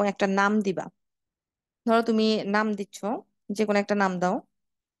এবং একটা নাম দিবা। ধরো তুমি নাম দিচ্ছ, যে কোনো একটা নাম দাও।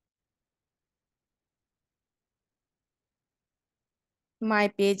 মাই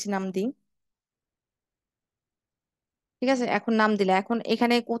পেজ নাম দিই। ঠিক আছে, এখন নাম দিলে এখন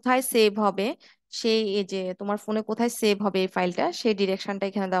এখানে কোথায় সেভ হবে, সেই এই যে তোমার ফোনে কোথায় সেভ হবে এই ফাইলটা, সেই ডিরেকশনটা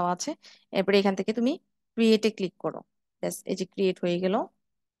এখানে দেওয়া আছে। এরপরে এখান থেকে তুমি ক্রিয়েটে ক্লিক করো। ব্যাস, এই যে ক্রিয়েট হয়ে গেল।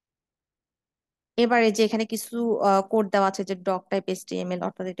 এবারে যে এখানে কিছু কোড দেওয়া আছে, যে ডক টাইপ HTML,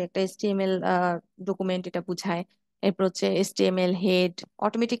 অর্থাৎ এটা একটা HTML ডকুমেন্ট, এটা বুঝায়। এরপর হচ্ছে HTML head,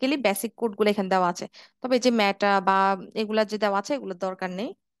 automatically basic code গুলো এখানে দেওয়া আছে। তবে এই যে মেটা বা এগুলা যে দেওয়া আছে, এগুলোর দরকার নেই।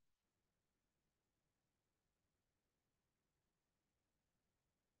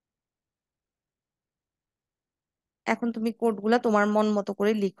 এখন তুমি কোডগুলা তোমার মন মতো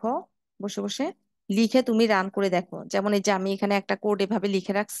করে লিখো, বসে বসে লিখে তুমি রান করে দেখো। যেমন এই যে আমি এখানে একটা কোড এভাবে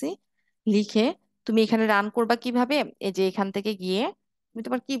লিখে রাখছি। লিখে তুমি এখানে রান করবা কিভাবে, এই যে এখান থেকে গিয়ে তুমি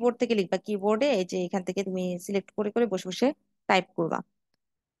তোমার কিবোর্ড থেকে লিখবা, কিবোর্ডে এই যে এখান থেকে তুমি সিলেক্ট করে করে বসে বসে টাইপ করবা।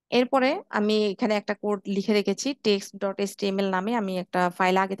 এরপরে আমি এখানে একটা কোড লিখে রেখেছি, text.html নামে আমি একটা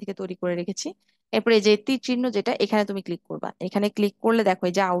ফাইল আগে থেকে তৈরি করে রেখেছি। এরপরে এই যে তীর চিহ্ন যেটা, এখানে তুমি ক্লিক করবা। এখানে ক্লিক করলে দেখো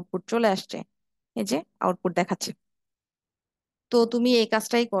এই যে আউটপুট চলে আসছে। এই যে আউটপুট দেখাচ্ছে। তো তুমি এই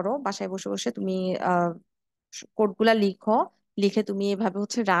কাজটাই করো, বাসায় বসে বসে তুমি আহ কোডগুলা লিখো। লিখে তুমি এভাবে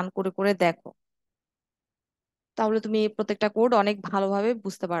হচ্ছে রান করে করে দেখো। তাহলে তুমি প্রত্যেকটা কোড অনেক ভালোভাবে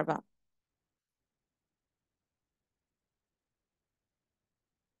বুঝতে পারবা।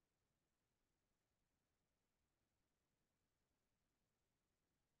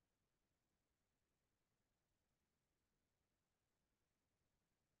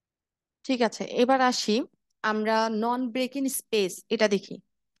 ঠিক আছে, এবার আসি আমরা নন ব্রেকিং স্পেস এটা দেখি।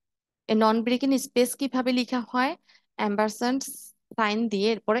 এই নন ব্রেকিং স্পেস কিভাবে লেখা হয়? অ্যাম্বারস্যান্ড সাইন দিয়ে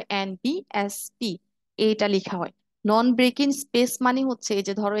এরপরে NBSP এইটা লেখা হয়। নন ব্রেকিং স্পেস মানে হচ্ছে এই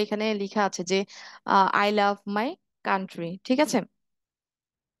যে ধরো এখানে লেখা আছে যে আই লাভ মাই কান্ট্রি, ঠিক আছে?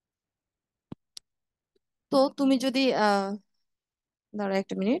 তো তুমি যদি ধরো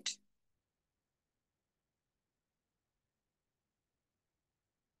একটা মিনিট।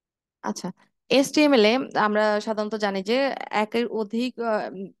 আচ্ছা, HTML এ আমরা সাধারণত জানি যে একের অধিক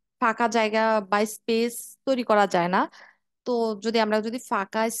ফাঁকা জায়গা বা স্পেস তৈরি করা যায় না। তো যদি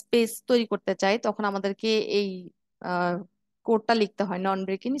ফাঁকা স্পেস তৈরি করতে চাই, তখন আমাদেরকে এই কোডটা লিখতে হয়, নন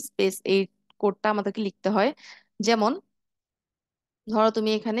ব্রেকিং স্পেস। এই কোডটা আমাদেরকে লিখতে হয়। যেমন ধরো তুমি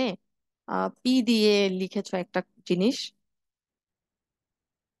এখানে পি দিয়ে লিখেছো একটা জিনিস।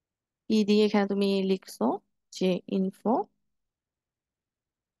 পি দিয়ে এখানে তুমি লিখছো যে ইনফো,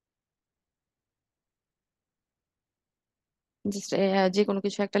 জাস্ট যে কোনো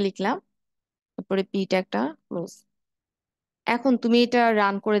কিছু একটা লিখলাম। তারপরে পিটা একটা ক্লোজ। এখন তুমি এটা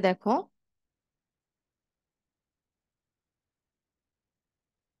রান করে দেখো।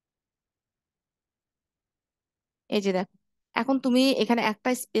 এই যে দেখো, এখন তুমি এখানে একটা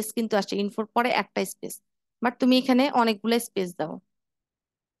স্পেস কিন্তু আসছে, ইনফোর পরে একটা স্পেস, বাট তুমি এখানে অনেকগুলো স্পেস দাও।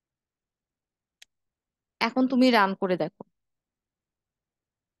 এখন তুমি রান করে দেখো,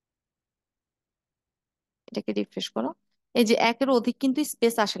 এটাকে রিফ্রেশ করো। এই যে একের অধিক কিন্তু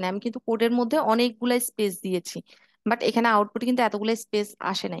স্পেস আসে না, আমি কিন্তু কোডের মধ্যে অনেকগুলা স্পেস দিয়েছি, বাট এখানে আউটপুটে কিন্তু এতগুলো স্পেস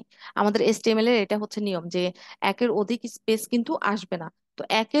আসে নাই। আমাদের HTML এর এটা হচ্ছে নিয়ম যে একের অধিক স্পেস কিন্তু আসবে না। তো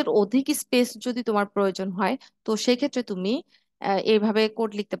একের অধিক স্পেস যদি তোমার প্রয়োজন হয়, তো সেক্ষেত্রে তুমি এইভাবে কোড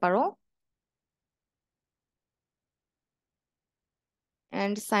লিখতে পারো,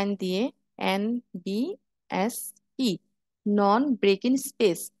 এন্ড সাইন দিয়ে NBSP, নন ব্রেকিং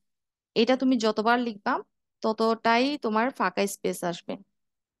স্পেস। এটা তুমি যতবার লিখবা ততটাই তোমার ফাঁকা স্পেস আসবে।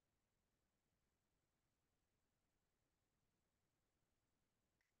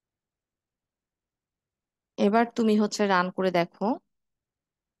 এবার তুমি হচ্ছে রান করে দেখো।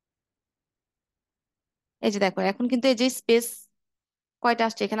 এই যে দেখো, এখন কিন্তু এই যে স্পেস কয়টা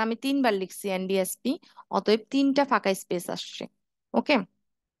আসছে, এখানে আমি তিনবার লিখছি NBSP, অতএব তিনটা ফাঁকা স্পেস আসছে। ওকে,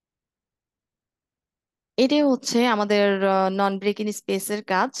 এটাই হচ্ছে আমাদের নন ব্রেকিং স্পেসের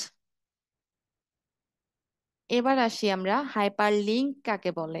কাজ। এবার আসি আমরা হাইপার লিঙ্ক কাকে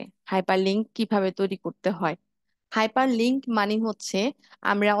বলে, হাইপার লিঙ্ক কিভাবে তৈরি করতে হয়। হাইপার লিঙ্ক মানে হচ্ছে,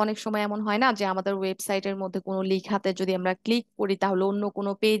 আমরা অনেক সময় এমন হয় না যে আমাদের ওয়েবসাইটের মধ্যে কোনো লেখাতে যদি আমরা ক্লিক করি তাহলে অন্য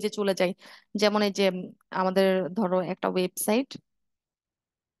কোনো পেজে চলে যাই। যেমন এই যে আমাদের ধরো একটা ওয়েবসাইট,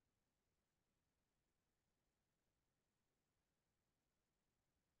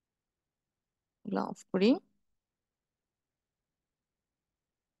 অফ করি।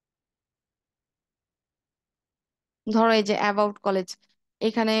 ধরো এই যে অ্যাবাউট কলেজ,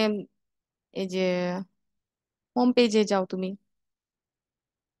 এখানে এই যে হোম পেজে যাও তুমি।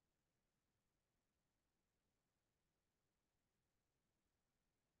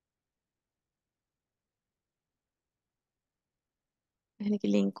 এখানে কি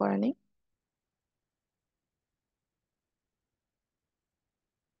লিঙ্ক করা নেই?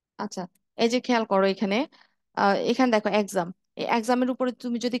 আচ্ছা, এই যে খেয়াল করো এখানে, এখানে দেখো এক্সাম। এই এক্সামের উপরে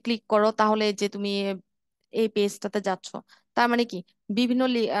তুমি যদি ক্লিক করো তাহলে এই যে তুমি এই পেজটাতে যাচ্ছ। তার মানে কি, বিভিন্ন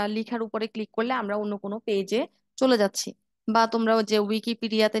লেখার উপরে ক্লিক করলে আমরা অন্য কোনো পেজে চলে যাচ্ছি। বা তোমরা যে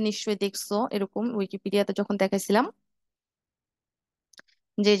উইকিপিডিয়াতে নিশ্চয়ই দেখছো, এরকম উইকিপিডিয়াতে যখন দেখাইছিলাম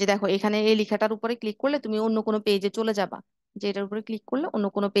যে এই যে দেখো এখানে এই লেখাটার উপরে ক্লিক করলে তুমি অন্য কোনো পেজে চলে যাবা, যে এটার উপরে ক্লিক করলে অন্য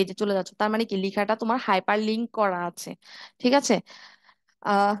কোনো পেজে চলে যাচ্ছ, তার মানে কি লেখাটা তোমার হাইপার লিঙ্ক করা আছে। ঠিক আছে।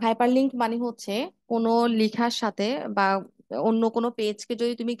 হাইপারলিংক মানে হচ্ছে কোনো লেখার সাথে বা অন্য কোনো পেজকে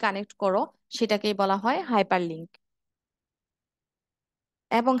যদি তুমি কানেক্ট করো, সেটাকেই বলা হয় হাইপারলিংক।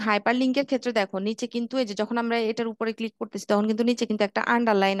 এবং হাইপারলিংকের ক্ষেত্রে দেখো নিচে কিন্তু এই যে যখন আমরা এটার উপরে ক্লিক করতেছি তখন কিন্তু নিচে কিন্তু একটা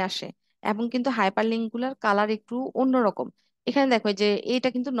আন্ডারলাইন আসে। এবং কিন্তু হাইপারলিংক গুলার কালার একটু অন্যরকম। এখানে দেখো এই যে এটা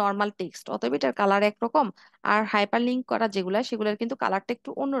কিন্তু নর্মাল টেক্সট, অতএব এটার কালার একরকম। আর হাইপারলিংক করা যেগুলা সেগুলোর কিন্তু কালারটা একটু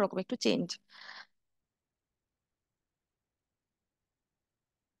অন্যরকম, একটু চেঞ্জ।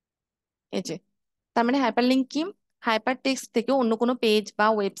 এই যে, তার মানে হাইপারলিংক কি, হাইপার টেক্সট থেকে অন্য কোনো পেজ বা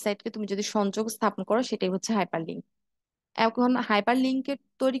ওয়েবসাইটকে তুমি যদি সংযোগ স্থাপন করো সেটাই হচ্ছে হাইপারলিংক। এখন হাইপারলিংকের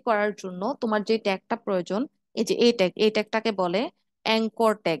তৈরি করার জন্য তোমার যে ট্যাগটা প্রয়োজন, এই যে এই ট্যাগটাকে বলে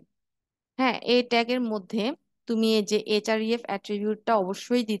অ্যাঙ্কর ট্যাগ। হ্যাঁ, এই ট্যাগের মধ্যে তুমি এই যে এইচআরইএফ অ্যাট্রিবিউটটা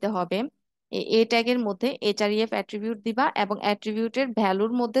অবশ্যই দিতে হবে। এই ট্যাগের মধ্যে এইচআরইএফ অ্যাট্রিবিউট দিবা, এবং অ্যাট্রিবিউটের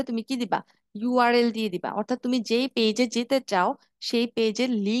ভ্যালুর মধ্যে তুমি কি দিবা, ইউআরএল দিয়ে দিবা। অর্থাৎ তুমি যেই পেজে যেতে চাও সেই পেজের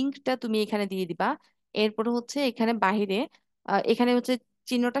লিঙ্কটা তুমি এখানে দিয়ে দিবা। এরপর হচ্ছে এখানে বাহিরে এখানে হচ্ছে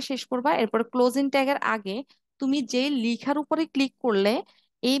চিহ্নটা শেষ করবা, এরপর ক্লোজিং ট্যাগের আগে তুমি যেই লেখার উপরে ক্লিক করলে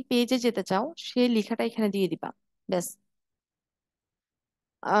এই পেজে যেতে চাও সেই লেখাটা এখানে দিয়ে দিবা। ব্যাস।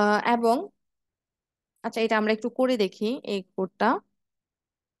 এবং আচ্ছা, এটা আমরা একটু করে দেখি এই কোডটা।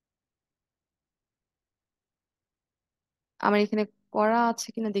 আমার এখানে করা আছে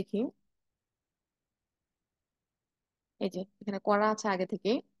কিনা দেখি। এই যে এখানে করা আছে আগে থেকে।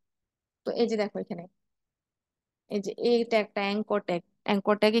 তো এই যে দেখো এখানে এই যে এই ট্যাগটা অ্যাঙ্কর ট্যাগ,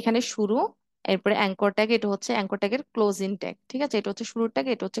 অ্যাঙ্কর ট্যাগ এখানে শুরু, এরপরে অ্যাঙ্কর ট্যাগ, এটা হচ্ছে অ্যাঙ্কর ট্যাগের ক্লোজিং ট্যাগ। ঠিক আছে, এটা হচ্ছে শুরুর ট্যাগ,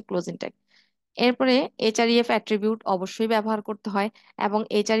 এটা হচ্ছে ক্লোজিং ট্যাগ। এরপরে এইচআরইএফ অ্যাট্রিবিউট অবশ্যই ব্যবহার করতে হয়। এবং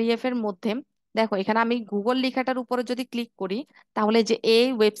এইচআরইএফ এর মধ্যে দেখো এখানে আমি গুগল লেখাটার উপরে যদি ক্লিক করি তাহলে যে এই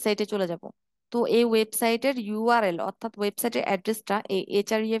ওয়েবসাইটে চলে যাব। তো এই ওয়েবসাইটের ইউআরএল অর্থাৎ ওয়েবসাইটের অ্যাড্রেসটা এই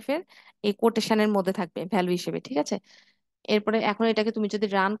এইচআরইএফ এর এই কোটেশনের মধ্যে থাকবে ভ্যালু হিসেবে। ঠিক আছে। এরপরে এখন এটাকে তুমি যদি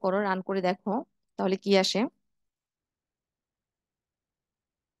রান করো, রান করে দেখো তাহলে কি আসে।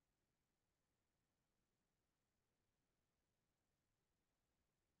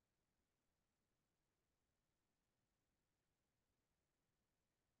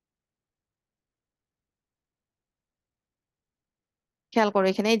 খেয়াল করো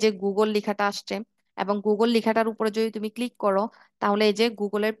এখানে এই যে গুগল লেখাটা আসছে, এবং গুগল লেখাটার উপরে যদি তুমি ক্লিক করো তাহলে এই যে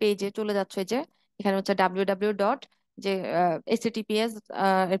গুগলের পেজে চলে যাচ্ছে। এই যে এখানে হচ্ছে www. যে https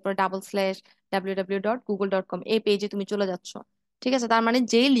এরপর //www.google.com এই পেজে তুমি চলে যাচ্ছ। ঠিক আছে, তার মানে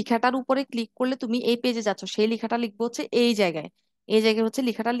যেই লেখাটার উপরে ক্লিক করলে তুমি এই পেজে যাচ্ছ সেই লেখাটা লিখবো হচ্ছে এই জায়গায়। এই জায়গায় হচ্ছে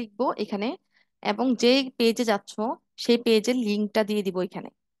লেখাটা লিখবো এখানে, এবং যেই পেজে যাচ্ছ সেই পেজের লিঙ্কটা দিয়ে দিব এখানে।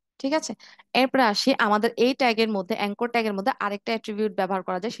 ঠিক আছে। এরপরে আসি আমাদের এই ট্যাগের মধ্যে, অ্যাঙ্কর ট্যাগের মধ্যে আরেকটা অ্যাট্রিবিউট ব্যবহার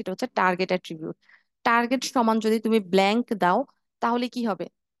করা যায়, সেটা হচ্ছে টার্গেট অ্যাট্রিবিউট। টার্গেট সমান যদি তুমি ব্ল্যাঙ্ক দাও তাহলে কি হবে,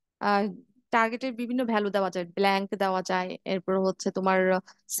 আহ টার্গেটের বিভিন্ন ভ্যালু দেওয়া যায়, ব্ল্যাঙ্ক দেওয়া যায়, এরপর হচ্ছে তোমার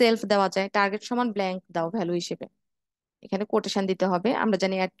সেলফ দেওয়া যায়। টার্গেট সমান ব্ল্যাঙ্ক দাও ভ্যালু হিসেবে, এখানে কোটেশন দিতে হবে। আমরা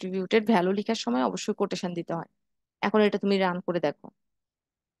জানি অ্যাট্রিবিউটের ভ্যালু লেখার সময় অবশ্যই কোটেশন দিতে হয়। এখন এটা তুমি রান করে দেখো।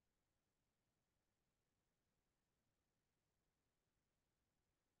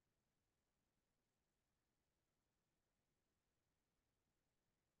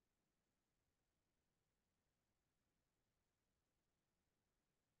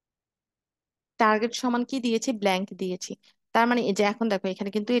 টার্গেট সমান কি দিয়েছি, ব্ল্যাঙ্ক দিয়েছি। তার মানে এই যে এখন দেখো এখানে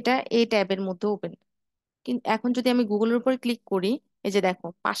কিন্তু এটা এই ট্যাবের মধ্যে ওপেন। কিন্তু এখন যদি আমি গুগলের উপর ক্লিক করি, এই যে দেখো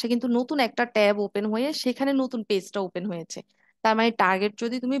পাশে কিন্তু নতুন একটা ট্যাব ওপেন হয়ে সেখানে নতুন পেজটা ওপেন হয়েছে। তার মানে টার্গেট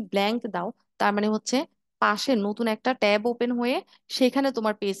যদি তুমি ব্ল্যাঙ্ক দাও তার মানে হচ্ছে পাশে নতুন একটা ট্যাব ওপেন হয়ে সেখানে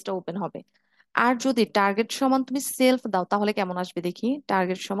তোমার পেজটা ওপেন হবে। আর যদি টার্গেট সমান তুমি সেলফ দাও তাহলে কেমন আসবে দেখি,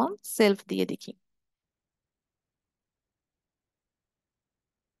 টার্গেট সমান সেলফ দিয়ে দেখি।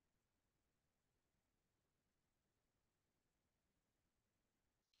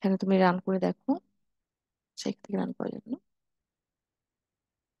 এখানে তুমি রান করে দেখো, সেখান থেকে রান করা যাবে না।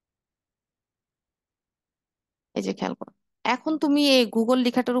 এই যে খেয়াল করো, এখন তুমি এই গুগল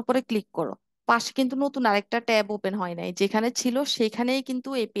লেখাটার উপরে ক্লিক করো, পাশে কিন্তু নতুন আরেকটা ট্যাব ওপেন হয় নাই, যেখানে ছিল সেখানেই কিন্তু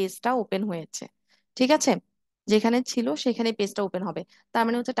এই পেজটা ওপেন হয়েছে। ঠিক আছে। যেখানে ছিল সেখানে পেজটা ওপেন হবে। তার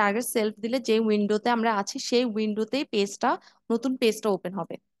মানে হচ্ছে টার্গেট সেলফ দিলে যে উইন্ডোতে আমরা আছি সেই উইন্ডোতেই পেজটা, নতুন পেজটা ওপেন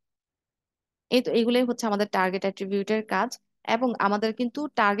হবে। এই তো এগুলোই হচ্ছে আমাদের টার্গেট অ্যাট্রিবিউটের কাজ। এবং আমাদের কিন্তু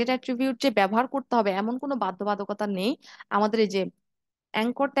টার্গেট অ্যাট্রিবিউট যে ব্যবহার করতে হবে এমন কোনো বাধ্যবাধকতা নেই। আমাদের এই যে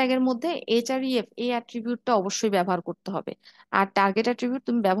অ্যাঙ্কর ট্যাগের মধ্যে এইচআরইএফ এই অ্যাট্রিবিউটটা অবশ্যই ব্যবহার করতে হবে। আর টার্গেট অ্যাট্রিবিউট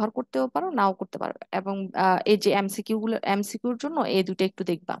তুমি ব্যবহার করতেও পারো, নাও করতে পারো। এবং এই যে এমসিকিউর জন্য এই দুটো একটু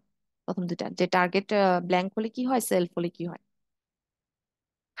দেখবা। প্রথম দুটা যে টার্গেট ব্ল্যাঙ্ক হলে কি হয়, সেলফ হলে কি হয়।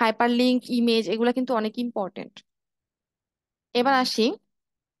 হাইপার লিঙ্ক, ইমেজ, এগুলা কিন্তু অনেক ইম্পর্টেন্ট। এবার আসি,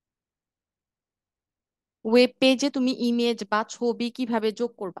 ওয়েব পেজে তুমি ইমেজ বা ছবি কিভাবে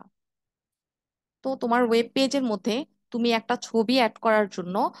যোগ করবা। তো তোমার ওয়েব পেজের মধ্যে তুমি একটা ছবি অ্যাড করার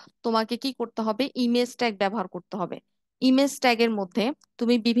জন্য তোমাকে কি করতে হবে, ইমেজ ট্যাগ ব্যবহার করতে হবে। ইমেজ ট্যাগের মধ্যে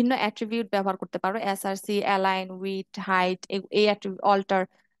তুমি বিভিন্ন অ্যাট্রিবিউট ব্যবহার করতে পারো, এসআরসি, অ্যালাইন, উইথ, হাইট, এই অল্টার,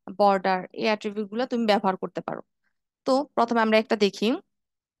 বর্ডার, এই অ্যাট্রিবিউট গুলো তুমি ব্যবহার করতে পারো। তো প্রথমে আমরা একটা দেখি।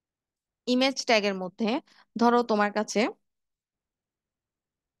 ইমেজ ট্যাগের মধ্যে ধরো তোমার কাছে,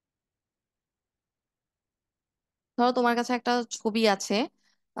 একটা ছবি আছে।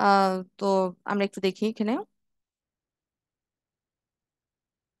 তো আমরা একটু দেখি এখানে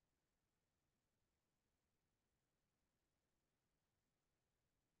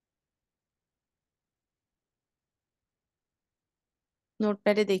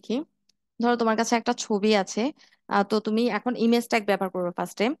নোটপ্যাডে দেখি। ধরো তোমার কাছে একটা ছবি আছে। তো তুমি এখন ইমেজ ট্যাগ ব্যবহার করবে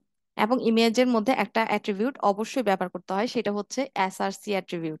ফার্স্টে। এবং ইমেজের মধ্যে একটা অ্যাট্রিবিউট অবশ্যই ব্যবহার করতে হয়, সেটা হচ্ছে এসআরসি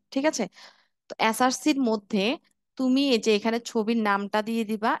অ্যাট্রিবিউট, ঠিক আছে? তো এসআরসির মধ্যে তুমি এই যে এখানে ছবির নামটা দিয়ে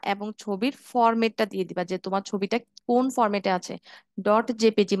দিবা এবং ছবির ফরম্যাটটা দিয়ে দিবা, যে তোমার ছবিটা কোন ফরম্যাটে আছে। ডট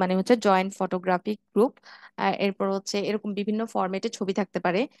জেপিজি মানে হচ্ছে জয়েন্ট ফটোগ্রাফিক গ্রুপ। এরপর হচ্ছে এরকম বিভিন্ন ফরম্যাটে ছবি থাকতে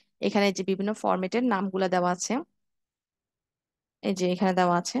পারে। এখানে যে বিভিন্ন ফরম্যাটের নামগুলা দেওয়া আছে, এই যে এখানে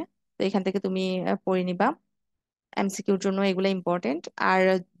দেওয়া আছে। তো এখান থেকে তুমি পড়ে নিবা। এমসিকিউর জন্য এগুলো ইম্পর্টেন্ট। আর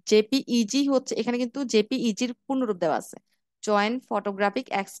জেপিইজি হচ্ছে, এখানে কিন্তু জেপিইজির পূর্ণরূপ দেওয়া আছে। জয়েন্ট ফটোগ্রাফিক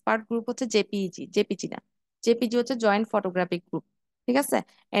এক্সপার্ট গ্রুপ হচ্ছে জেপিইজি, জেপিজি না। জেপিজি হচ্ছে জয়েন্ট ফটোগ্রাফিক গ্রুপ, ঠিক আছে?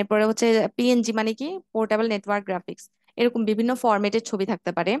 এরপরে হচ্ছে পিএনজি মানে কি, পোর্টেবল নেটওয়ার্ক গ্রাফিক্স। এরকম বিভিন্ন ফরম্যাটের ছবি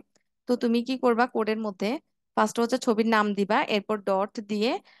থাকতে পারে। তো তুমি কি করবা, কোডের মধ্যে ফার্স্ট হচ্ছে ছবির নাম দিবা, এরপর ডট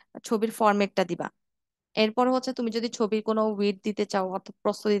দিয়ে ছবির ফরম্যাটটা দিবা। এরপর হচ্ছে তুমি যদি ছবির কোনো উইডথ দিতে চাও, অর্থাৎ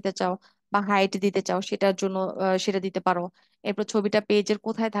প্রস্থ দিতে চাও বা হাইট দিতে চাও, সেটার জন্য সেটা দিতে পারো। এরপর ছবিটা পেজের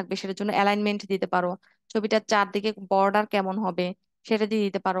কোথায় থাকবে সেটার জন্য অ্যালাইনমেন্ট দিতে পারো। ছবিটার চারদিকে বর্ডার কেমন হবে সেটা দিয়ে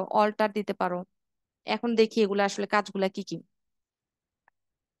দিতে পারো, অল্টার দিতে পারো। এখন দেখি এগুলো আসলে কাজগুলা কি কি।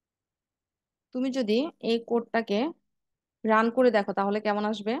 তুমি যদি এই কোডটাকে রান করে দেখো তাহলে কেমন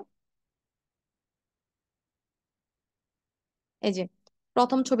আসবে। এই যে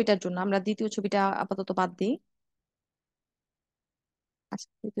প্রথম ছবিটার জন্য, আমরা দ্বিতীয় ছবিটা আপাতত বাদ দিই। আচ্ছা,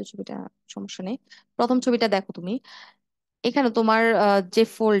 দ্বিতীয় ছবিটা সমস্যা নেই। প্রথম ছবিটা দেখো তুমি। এখানে তোমার যে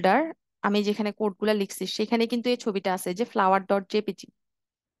ফোল্ডার, আমি যেখানে কোডগুলা লিখছি সেখানে কিন্তু এই ছবিটা আছে, যে flower.jpg।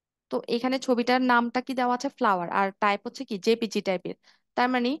 তো এখানে ছবিটার নামটা কি দেওয়া আছে, ফ্লাওয়ার, আর টাইপ হচ্ছে কি জেপিজি টাইপের। তার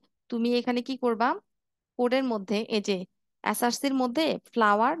মানে তুমি এখানে কি করবা, কোডের মধ্যে এই যে এসআরসির মধ্যে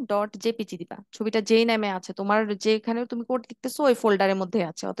flower.jpg দিবা। ছবিটা যেই নামে আছে তোমার, যেখানে তুমি কোড লিখতেছো ওই ফোল্ডারের মধ্যে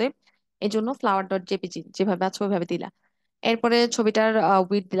আছে, অতএব এই জন্য flower.jpg যেভাবে আছে ওইভাবে দিলা। এরপরে ছবিটার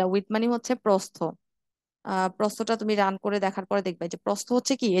উইথ দিলা। উইথ মানে হচ্ছে প্রস্থ। প্রস্থটা তুমি রান করে দেখার পরে দেখবে যে প্রস্থ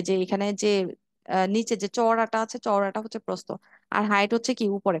হচ্ছে কি, এই যে এখানে যে নিচে যে চওড়াটা আছে, চওড়াটা হচ্ছে প্রস্থ। আর হাইট হচ্ছে কি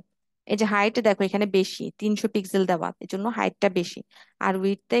উপরে। এই যে হাইট দেখো এখানে বেশি, 300 পিক্সেল দেওয়া, এই জন্য হাইটটা বেশি। আর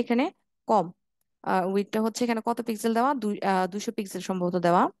উইডথটা এখানে কম। উইডথটা হচ্ছে এখানে কত পিক্সেল দেওয়া, 200 পিক্সেল সম্ভবত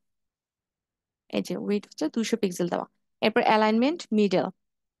দেওয়া। এই যে উইডথ হচ্ছে 200 পিক্সেল দেওয়া। এরপর অ্যালাইনমেন্ট মিডল।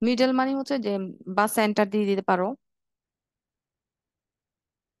 মিডল মানে হচ্ছে যে, বা সেন্টার দিয়ে দিতে পারো।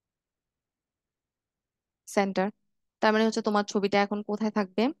 সেন্টার, তার মানে হচ্ছে তোমার ছবিটা এখন কোথায়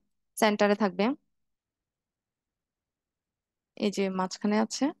থাকবে, সেন্টারে থাকবে। এই যে মাঝখানে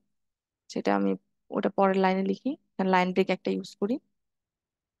আছে, সেটা আমি ওটা পরের লাইনে লিখি। লাইন ব্রেক একটা ইউজ করি,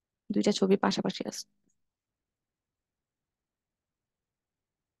 দুইটা ছবি পাশাপাশি আছে।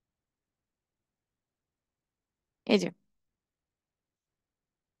 এই যে,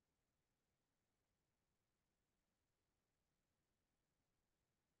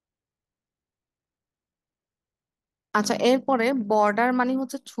 আচ্ছা, এরপরে বর্ডার মানে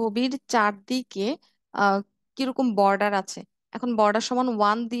হচ্ছে ছবির চারদিকে আহ কিরকম বর্ডার আছে। এখন বর্ডার সমান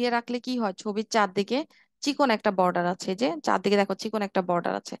 1 দিয়ে রাখলে কি হয়, ছবির চারদিকে চিকন একটা বর্ডার আছে, এই যে চারদিকে দেখো চিকন একটা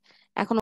বর্ডার আছে। এখন